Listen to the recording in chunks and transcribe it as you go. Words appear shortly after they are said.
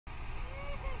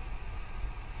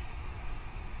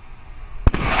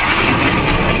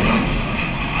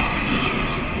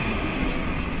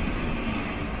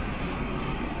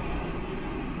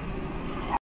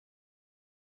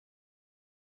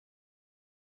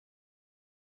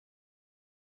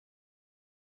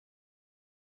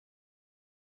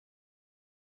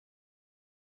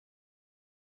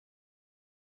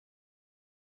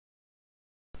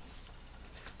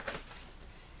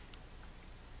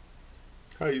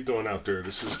How you doing out there?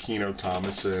 This is Kieno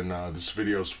Thomas, and this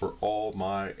video is for all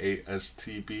my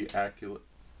ASTB I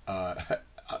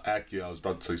was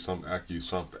about to say something,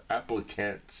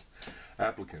 applicants.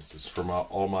 It's from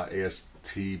all my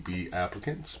ASTB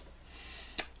applicants.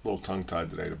 A little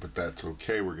tongue-tied today, but that's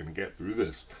okay. We're going to get through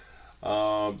this.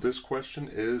 This question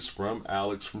is from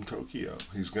Alex from Tokyo.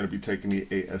 He's going to be taking the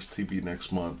ASTB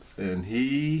next month, and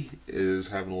he is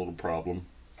having a little problem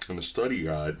in the study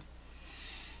guide.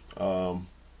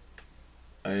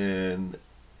 And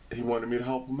he wanted me to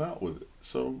help him out with it.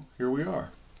 So here we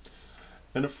are.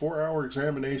 In a 4-hour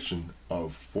examination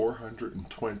of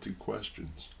 420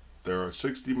 questions, there are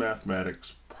 60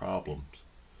 mathematics problems.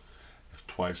 If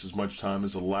twice as much time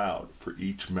is allowed for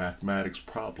each mathematics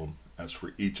problem as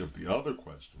for each of the other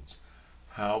questions,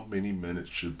 how many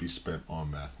minutes should be spent on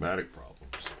mathematic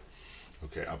problems?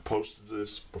 Okay, I posted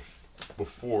this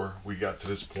before we got to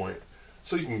this point,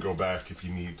 so you can go back if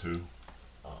you need to.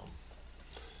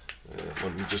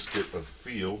 Let me just get a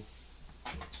feel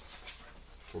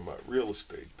for my real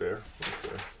estate there.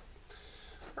 Okay.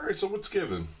 All right, so what's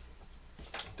given?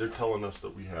 They're telling us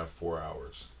that we have 4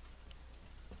 hours,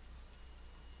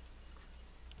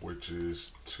 which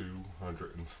is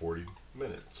 240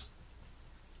 minutes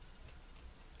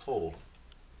total.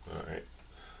 All right.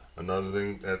 Another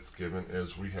thing that's given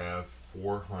is we have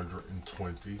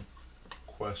 420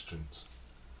 questions.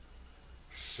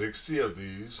 60 of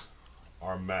these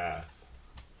are math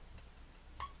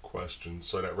questions,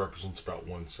 so that represents about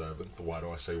 1/7. Why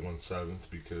do I say 1/7?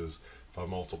 Because if I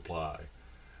multiply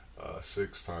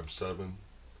 6 times 7,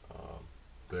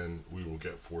 then we will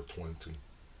get 420.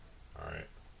 Alright,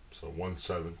 so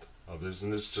 1/7 of this,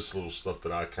 and this is just little stuff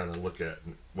that I kind of look at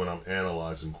when I'm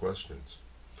analyzing questions.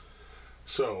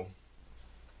 So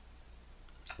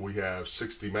we have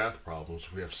 60 math problems.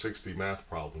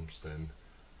 Then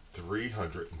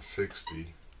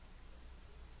 360,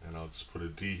 and I'll just put a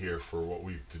D here for what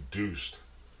we've deduced.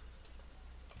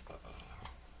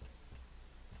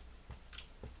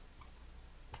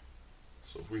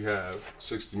 So if we have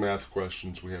 60 math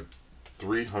questions, we have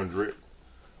 300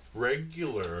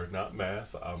 regular, not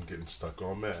math, I'm getting stuck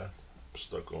on math. I'm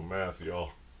stuck on math,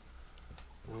 y'all.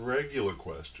 Regular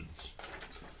questions.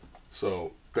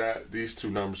 So these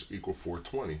two numbers equal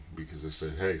 420, because they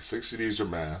said, hey, 60 of these are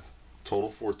math,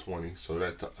 total 420. So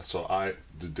I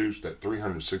deduced that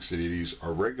 360 of these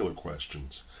are regular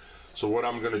questions. So what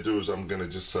I'm going to do is I'm going to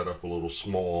just set up a little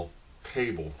small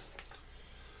table.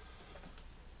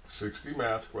 60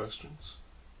 math questions,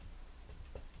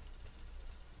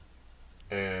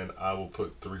 and I will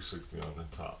put 360 on the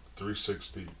top.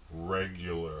 360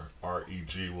 regular,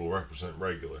 REG will represent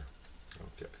regular.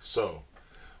 Okay, so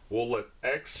we'll let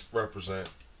X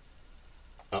represent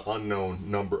an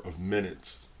unknown number of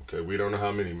minutes. Okay, we don't know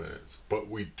how many minutes, but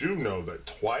we do know that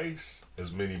twice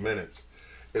as many minutes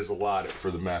is allotted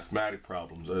for the mathematic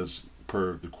problems as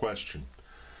per the question.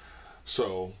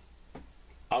 So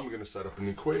I'm going to set up an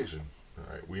equation. All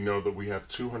right, we know that we have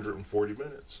 240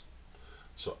 minutes.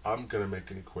 So I'm going to make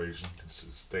an equation that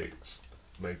states,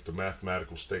 make the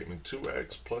mathematical statement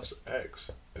 2x plus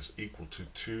x is equal to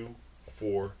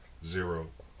 240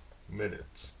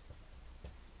 minutes.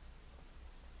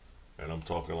 And I'm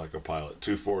talking like a pilot,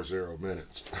 240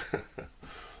 minutes.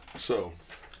 So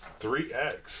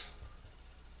 3x,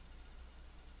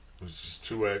 which is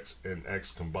 2x and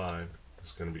x combined,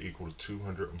 is going to be equal to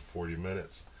 240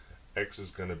 minutes. X is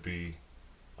going to be,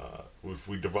 if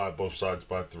we divide both sides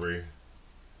by 3,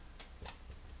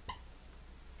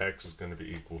 X is going to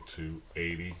be equal to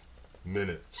 80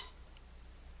 minutes.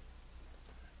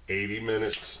 80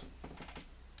 minutes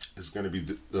is going to be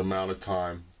the amount of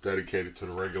time dedicated to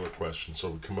the regular question. So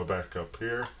we come back up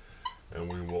here,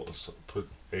 and we will put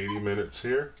 80 minutes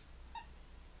here.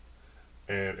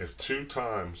 And if 2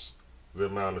 times the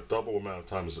double amount of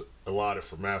time is allotted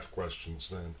for math questions,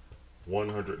 then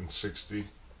 160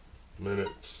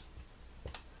 minutes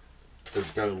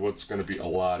is what's going to be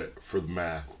allotted for the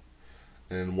math.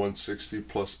 And 160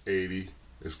 plus 80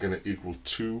 is going to equal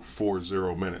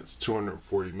 240 minutes,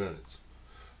 240 minutes.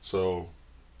 So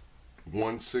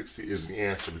 160 is the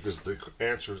answer, because the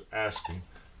answer is asking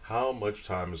how much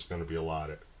time is going to be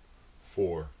allotted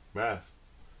for math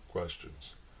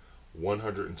questions.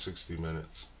 160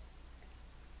 minutes.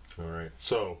 All right,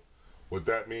 so what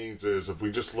that means is, if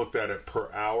we just looked at it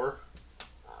per hour,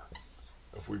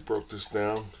 if we broke this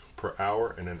down per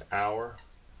hour, in an hour,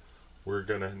 we're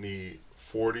going to need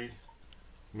 40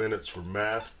 minutes for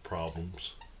math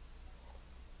problems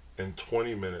and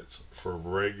 20 minutes for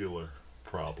regular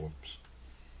problems.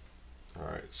 All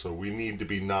right, so we need to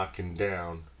be knocking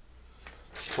down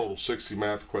total 60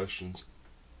 math questions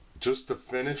just to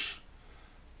finish,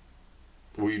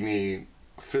 we need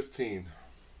 15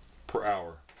 per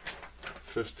hour.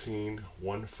 15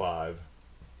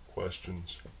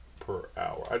 questions per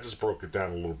hour. I just broke it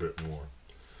down a little bit more.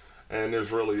 And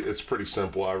it's pretty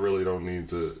simple. I really don't need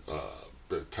to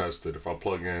test it. If I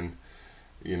plug in,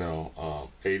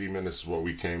 80 minutes is what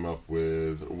we came up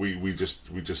with. We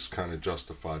just kind of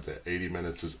justified that 80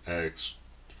 minutes is X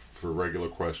for regular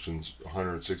questions,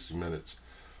 160 minutes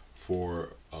for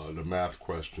the math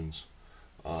questions.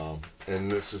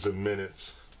 And this is in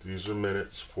minutes. These are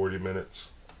minutes, 40 minutes,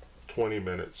 20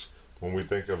 minutes, when we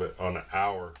think of it on an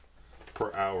hour,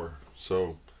 per hour.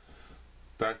 So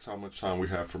that's how much time we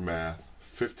have for math.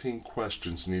 15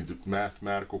 questions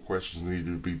mathematical questions need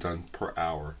to be done per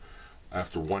hour.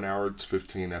 After 1 hour, it's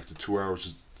 15. After 2 hours,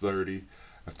 it's 30.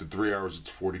 After 3 hours, it's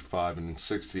 45. And then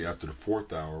 60 after the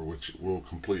 4th hour, which will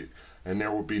complete. And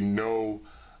there will be no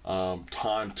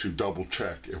time to double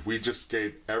check. If we just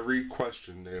gave every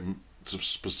question a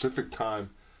specific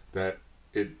time that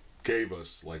it gave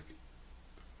us, like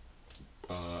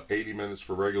 80 minutes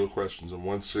for regular questions and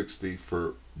 160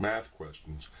 for math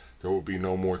questions, there will be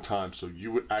no more time. So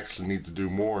you would actually need to do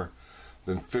more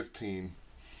than 15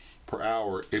 per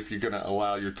hour if you're going to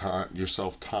allow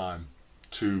yourself time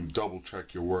to double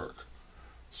check your work.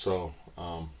 So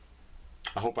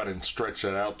I hope I didn't stretch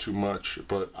that out too much,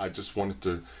 but I just wanted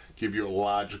to give you a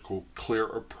logical, clear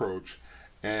approach.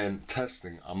 And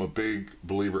testing, I'm a big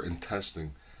believer in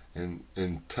testing and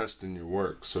in testing your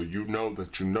work, so you know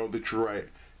that you're right.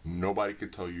 Nobody can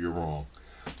tell you you're wrong.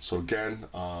 So again,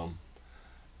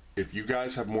 if you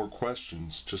guys have more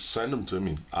questions, just send them to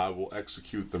me. I will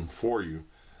execute them for you.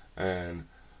 And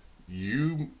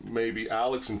you, maybe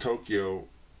Alex in Tokyo,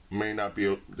 may not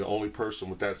be the only person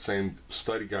with that same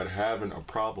study guide having a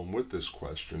problem with this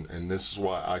question. And this is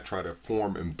why I try to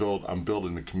form and build. I'm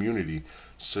building a community.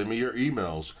 Send me your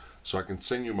emails so I can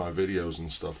send you my videos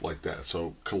and stuff like that.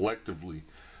 So collectively,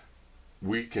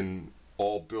 we can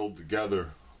all build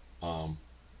together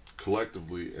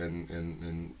collectively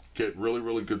and get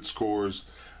really good scores,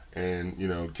 and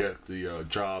get the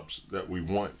jobs that we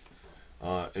want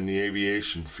in the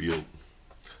aviation field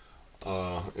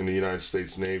in the United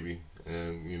States Navy.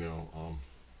 And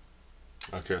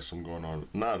I guess I'm going on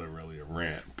not really a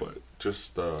rant, but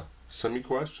just send me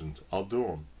questions. I'll do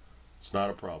them. It's not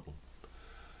a problem.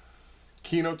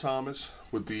 Kieno Thomas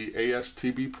with the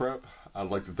ASTB Prep.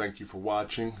 I'd like to thank you for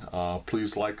watching.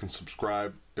 Please like and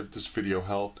subscribe if this video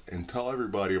helped, and tell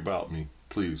everybody about me,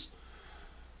 please.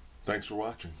 Thanks for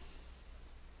watching.